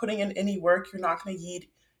you're not putting in any work, you're not going to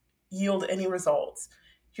yield any results.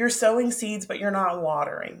 You're sowing seeds, but you're not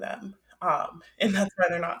watering them. And that's why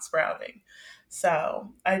they're not sprouting.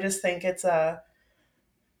 So I just think it's a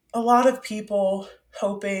lot of people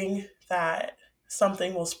hoping that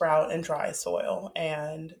something will sprout in dry soil,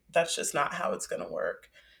 and that's just not how it's going to work.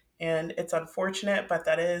 And it's unfortunate, but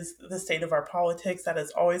that is the state of our politics. That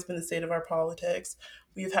has always been the state of our politics.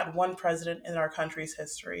 We've had one president in our country's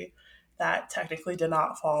history that technically did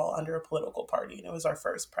not fall under a political party, and it was our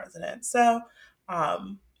first president. So,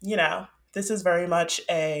 this is very much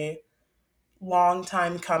a long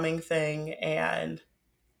time coming thing, and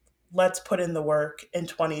let's put in the work in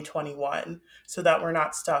 2021 so that we're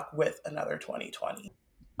not stuck with another 2020.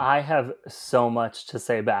 I have so much to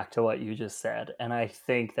say back to what you just said, and I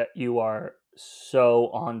think that you are so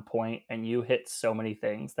on point and you hit so many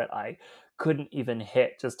things that I couldn't even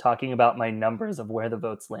hit just talking about my numbers of where the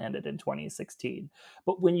votes landed in 2016.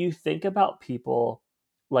 But when you think about people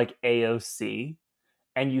like AOC,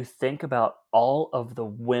 and you think about all of the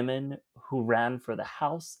women who ran for the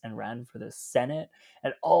House and ran for the Senate,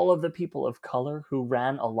 and all of the people of color who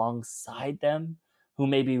ran alongside them, who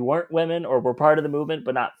maybe weren't women or were part of the movement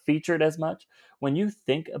but not featured as much, when you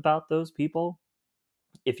think about those people,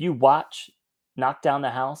 if you watch Knock Down the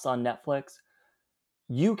House on Netflix,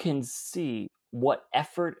 you can see what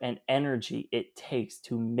effort and energy it takes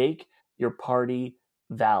to make your party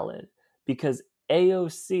valid. Because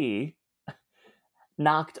AOC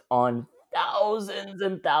knocked on thousands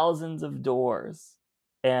and thousands of doors.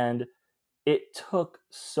 And it took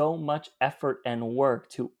so much effort and work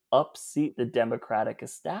to upseat the Democratic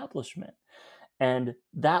establishment. And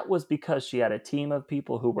that was because she had a team of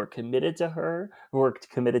people who were committed to her, who were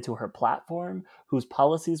committed to her platform, whose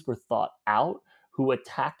policies were thought out, who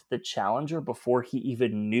attacked the challenger before he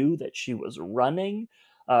even knew that she was running,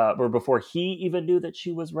 or before he even knew that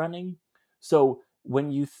she was running. So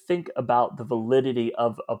when you think about the validity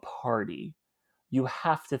of a party, you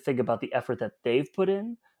have to think about the effort that they've put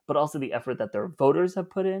in, but also the effort that their voters have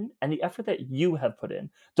put in and the effort that you have put in.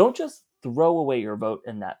 Don't just throw away your vote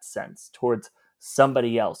in that sense towards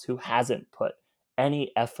somebody else who hasn't put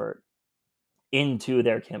any effort into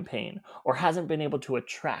their campaign or hasn't been able to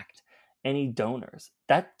attract any donors.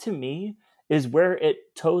 That to me is where it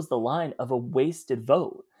toes the line of a wasted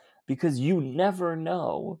vote, because you never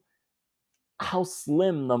know how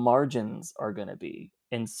slim the margins are going to be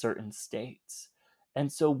in certain states.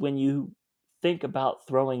 And so when you think about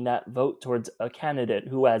throwing that vote towards a candidate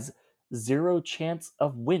who has zero chance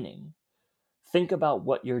of winning, think about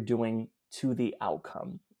what you're doing to the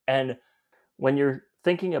outcome. And when you're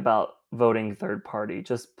thinking about voting third party,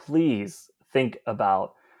 just please think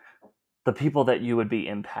about the people that you would be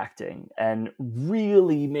impacting and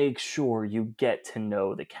really make sure you get to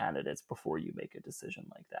know the candidates before you make a decision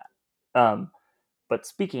like that. But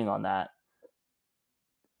speaking on that,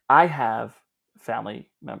 I have family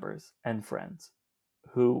members and friends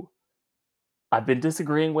who I've been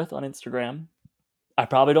disagreeing with on Instagram. I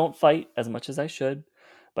probably don't fight as much as I should,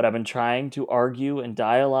 but I've been trying to argue and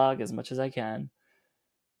dialogue as much as I can.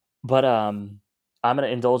 But I'm gonna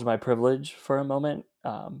indulge my privilege for a moment.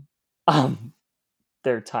 Um,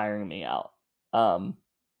 they're tiring me out, um,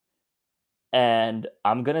 and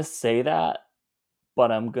I'm gonna say that,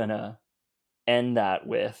 but I'm gonna end that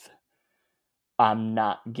with I'm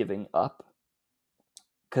not giving up,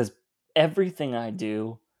 because everything I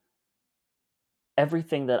do,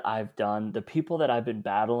 everything that I've done, the people that I've been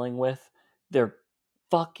battling with, their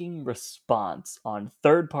fucking response on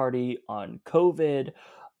third party, on COVID,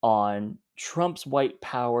 on Trump's white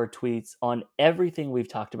power tweets, on everything we've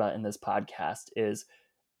talked about in this podcast is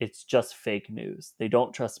it's just fake news. They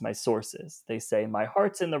don't trust my sources. They say my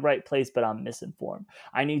heart's in the right place, but I'm misinformed.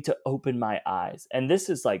 I need to open my eyes. And this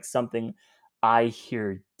is like something I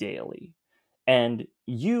hear daily. And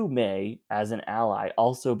you may, as an ally,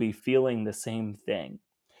 also be feeling the same thing.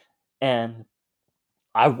 And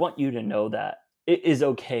I want you to know that it is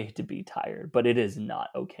okay to be tired, but it is not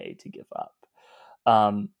okay to give up.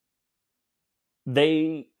 Um,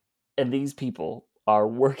 they and these people are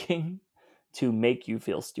working to make you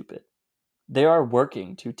feel stupid. They are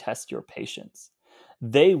working to test your patience.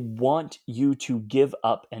 They want you to give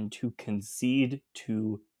up and to concede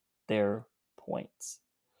to their points.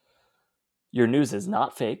 Your news is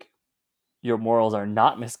not fake. Your morals are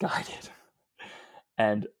not misguided.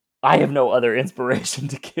 And I have no other inspiration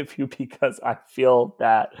to give you because I feel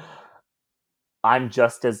that I'm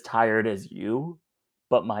just as tired as you,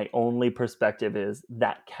 but my only perspective is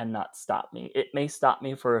that cannot stop me. It may stop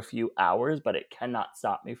me for a few hours, but it cannot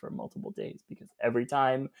stop me for multiple days because every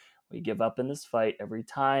time we give up in this fight, every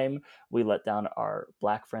time we let down our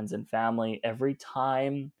Black friends and family, every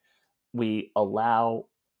time we allow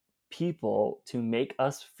people to make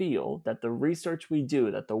us feel that the research we do,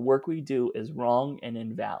 that the work we do is wrong and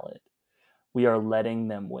invalid, we are letting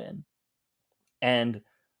them win. And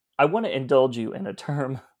I want to indulge you in a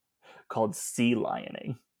term called sea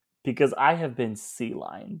lioning because I have been sea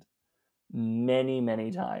lioned many,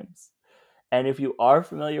 many times. And if you are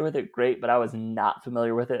familiar with it, great, but I was not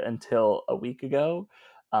familiar with it until a week ago.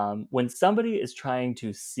 When somebody is trying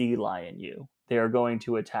to sea lion you, they are going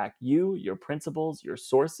to attack you, your principles, your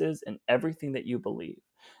sources, and everything that you believe.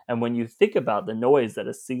 And when you think about the noise that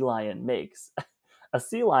a sea lion makes, a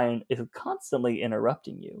sea lion is constantly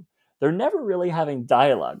interrupting you. They're never really having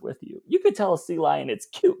dialogue with you. You could tell a sea lion it's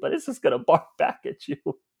cute, but it's just going to bark back at you.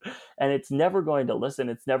 And it's never going to listen.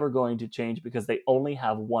 It's never going to change because they only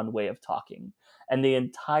have one way of talking. And the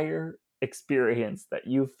entire experience that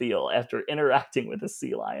you feel after interacting with a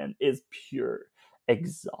sea lion is pure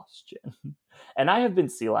exhaustion. And I have been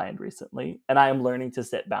sea lioned recently, and I am learning to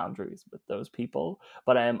set boundaries with those people.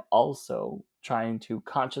 But I am also trying to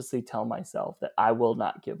consciously tell myself that I will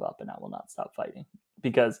not give up and I will not stop fighting.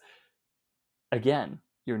 Because, again,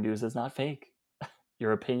 your news is not fake,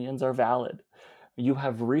 your opinions are valid. You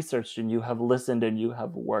have researched and you have listened and you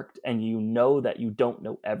have worked, and you know that you don't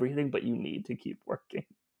know everything, but you need to keep working.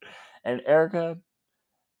 And Erica,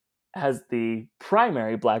 as the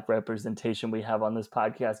primary Black representation we have on this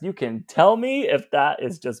podcast, you can tell me if that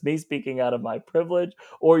is just me speaking out of my privilege,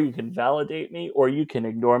 or you can validate me, or you can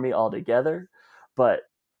ignore me altogether. But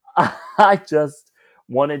I just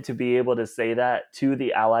wanted to be able to say that to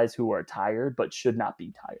the allies who are tired but should not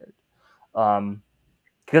be tired. Um,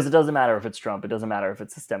 because it doesn't matter if it's Trump, it doesn't matter if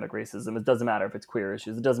it's systemic racism, it doesn't matter if it's queer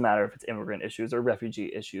issues, it doesn't matter if it's immigrant issues or refugee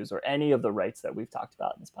issues or any of the rights that we've talked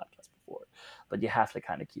about in this podcast before. But you have to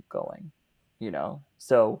kind of keep going, you know?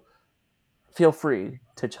 So feel free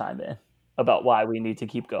to chime in about why we need to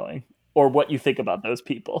keep going or what you think about those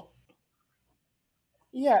people.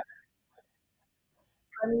 Yeah,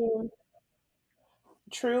 I mean,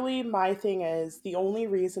 truly, my thing is the only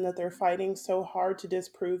reason that they're fighting so hard to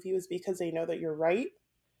disprove you is because they know that you're right.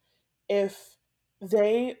 If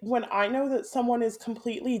when I know that someone is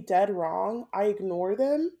completely dead wrong, I ignore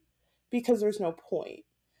them because there's no point.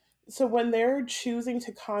 So when they're choosing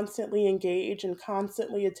to constantly engage and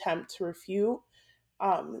constantly attempt to refute,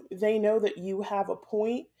 they know that you have a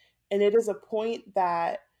point, and it is a point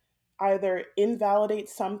that either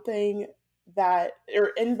invalidates something that or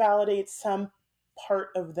invalidates some part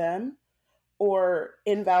of them or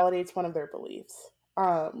invalidates one of their beliefs.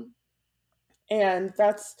 And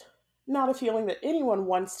that's not a feeling that anyone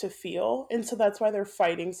wants to feel. And so that's why they're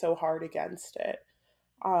fighting so hard against it.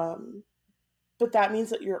 Um, but that means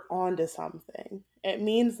that you're onto something. It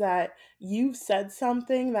means that you've said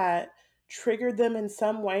something that triggered them in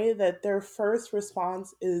some way that their first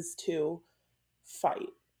response is to fight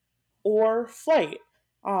or flight.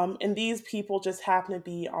 And these people just happen to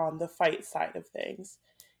be on the fight side of things.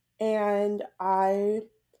 And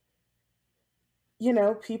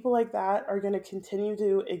people like that are going to continue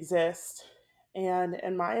to exist. And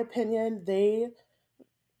in my opinion,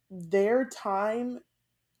 their time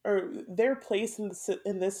or their place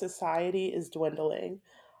in this society is dwindling.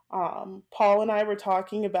 Paul and I were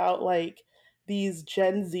talking about like these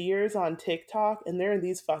Gen Zers on TikTok, and they're in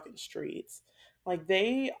these fucking streets. Like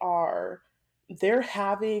they're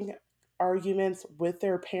having arguments with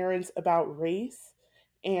their parents about race,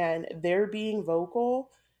 and they're being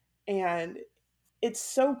vocal, and it's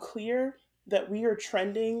so clear that we are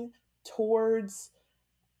trending towards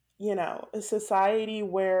a society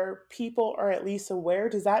where people are at least aware.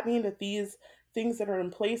 Does that mean that these things that are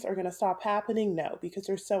in place are going to stop happening? No, because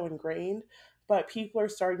they're so ingrained. But people are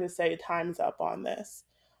starting to say time's up on this.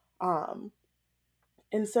 Um,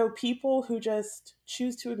 and so people who just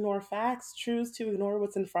choose to ignore facts, choose to ignore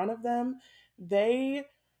what's in front of them, they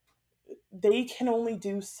they can only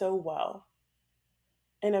do so well.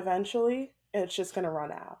 And eventually it's just going to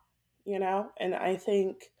run out. And I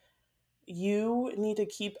think you need to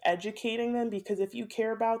keep educating them, because if you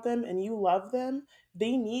care about them and you love them,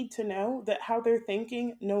 they need to know that how they're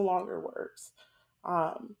thinking no longer works.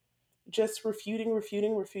 Um, just refuting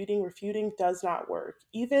does not work.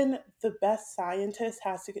 Even the best scientist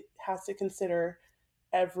has to consider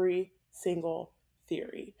every single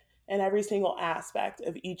theory and every single aspect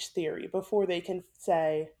of each theory before they can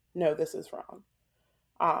say no, this is wrong.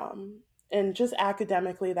 Um, and just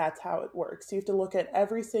academically, that's how it works. You have to look at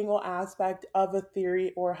every single aspect of a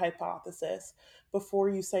theory or hypothesis before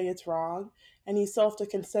you say it's wrong. And you still have to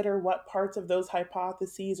consider what parts of those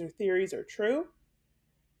hypotheses or theories are true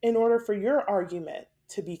in order for your argument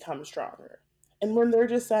to become stronger. And when they're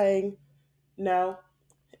just saying, no,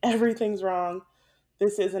 everything's wrong,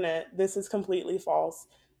 this isn't it, this is completely false,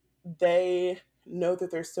 they know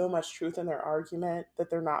that there's so much truth in their argument that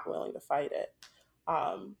they're not willing to fight it.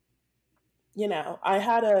 Um, I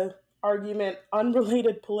had a argument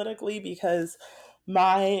unrelated politically because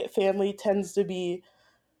my family tends to be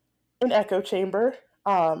an echo chamber.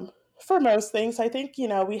 For most things, I think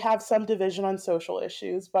we have some division on social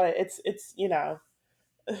issues, but it's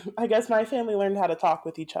I guess my family learned how to talk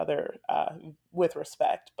with each other with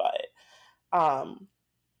respect. But um,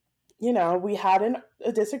 we had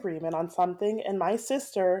a disagreement on something, and my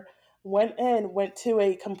sister went to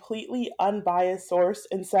a completely unbiased source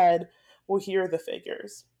and said, "Well, here are the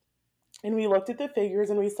figures." And we looked at the figures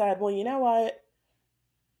and we said, "Well, you know what?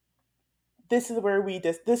 This is why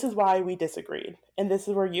we disagreed, and this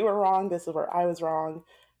is where you were wrong. This is where I was wrong.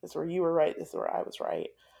 This is where you were right. This is where I was right."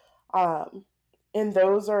 Um, and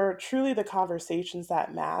those are truly the conversations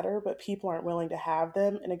that matter, but people aren't willing to have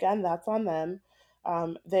them. And again, that's on them.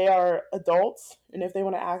 They are adults, and if they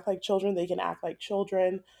want to act like children, they can act like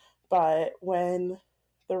children. But when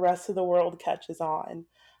the rest of the world catches on,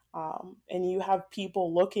 and you have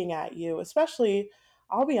people looking at you, especially,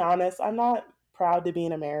 I'll be honest, I'm not proud to be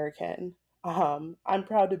an American. I'm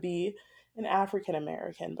proud to be an African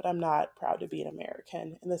American, but I'm not proud to be an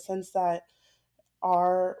American in the sense that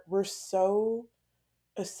we're so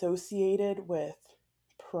associated with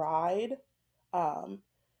pride, um,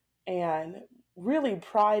 and really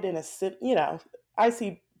pride in a sin. I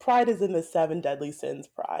see pride is in the seven deadly sins.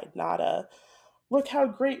 Pride, not a look how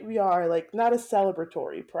great we are, like not a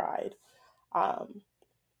celebratory pride, um,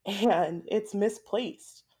 and it's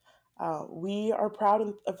misplaced. We are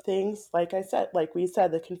proud of things, like I said, like we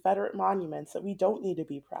said, the Confederate monuments that we don't need to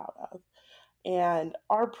be proud of. And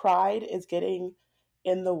our pride is getting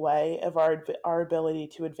in the way of our ability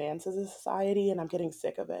to advance as a society, and I'm getting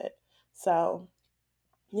sick of it. So,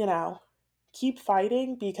 you know, keep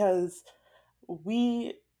fighting because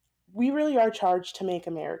we we really are charged to make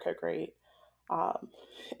America great, um,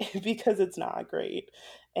 because it's not great.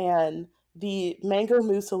 And the Mango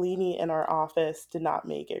Mussolini in our office did not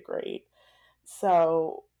make it great.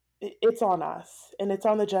 So it's on us and it's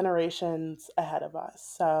on the generations ahead of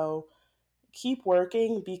us. So keep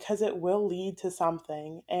working because it will lead to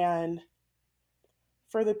something. And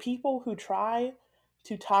for the people who try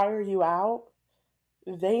to tire you out,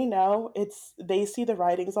 they know they see the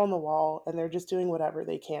writings on the wall and they're just doing whatever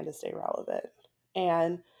they can to stay relevant.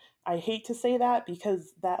 And I hate to say that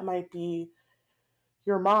because that might be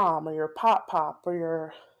your mom or your pop or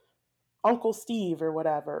your Uncle Steve or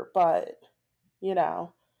whatever, but you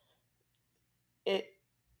know, it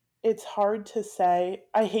it's hard to say.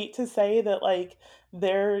 I hate to say that like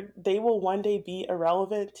they will one day be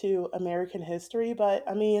irrelevant to American history, but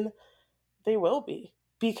I mean, they will be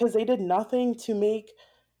because they did nothing to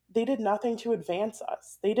advance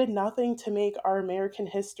us. They did nothing to make our American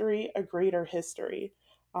history a greater history.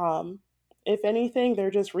 Um, if anything, they're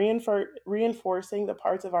just reinforcing the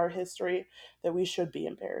parts of our history that we should be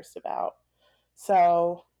embarrassed about.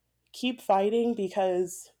 So keep fighting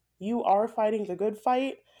because you are fighting the good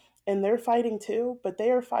fight and they're fighting too, but they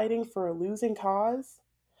are fighting for a losing cause.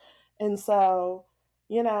 And so,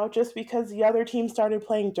 just because the other team started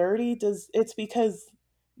playing dirty, does it's because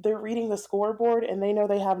they're reading the scoreboard and they know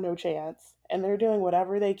they have no chance. And they're doing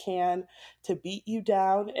whatever they can to beat you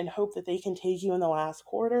down and hope that they can take you in the last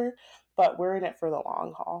quarter. But we're in it for the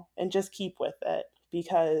long haul and just keep with it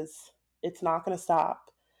because it's not going to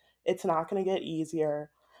stop. It's not going to get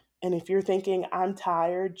easier. And if you're thinking, I'm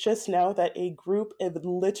tired, just know that a group of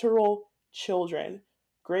literal children,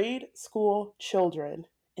 grade school children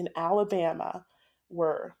in Alabama,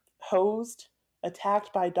 were hosed,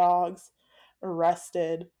 attacked by dogs,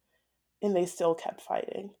 arrested, and they still kept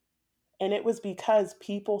fighting. And it was because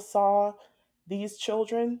people saw these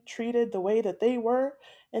children treated the way that they were,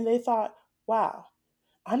 and they thought, wow,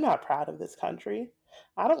 I'm not proud of this country.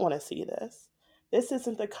 I don't want to see this. This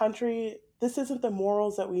isn't the country, this isn't the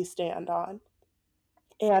morals that we stand on.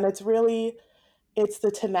 And it's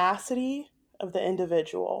the tenacity of the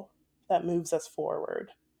individual that moves us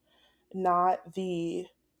forward, not the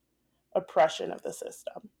oppression of the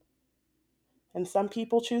system. And some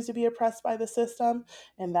people choose to be oppressed by the system,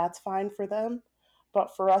 and that's fine for them.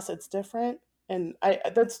 But for us, it's different. And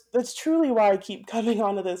that's truly why I keep coming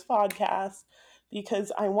onto this podcast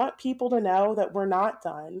because I want people to know that we're not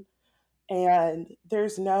done, and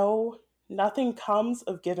nothing comes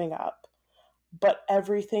of giving up, but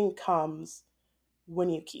everything comes when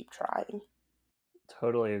you keep trying.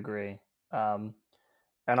 Totally agree. Um,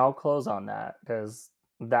 and I'll close on that because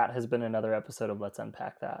that has been another episode of Let's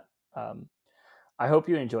Unpack That. Um, I hope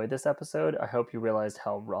you enjoyed this episode. I hope you realized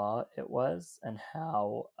how raw it was and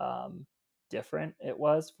how different it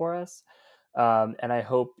was for us. And I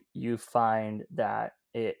hope you find that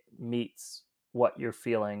it meets what you're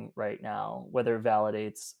feeling right now, whether it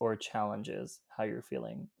validates or challenges how you're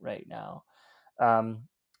feeling right now. Um,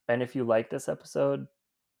 and if you like this episode,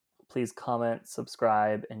 please comment,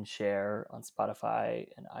 subscribe, and share on Spotify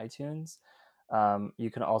and iTunes.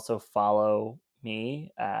 You can also follow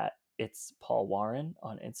me at It's Paul Warren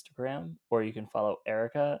on Instagram, or you can follow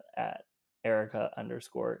Erica at Erica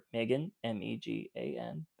underscore Megan,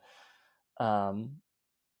 Megan. Um,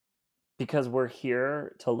 because we're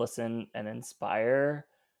here to listen and inspire,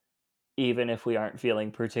 even if we aren't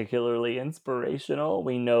feeling particularly inspirational,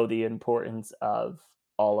 we know the importance of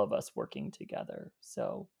all of us working together.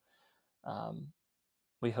 So, um,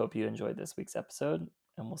 we hope you enjoyed this week's episode,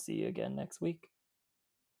 and we'll see you again next week.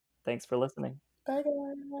 Thanks for listening. Bye,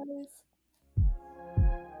 guys.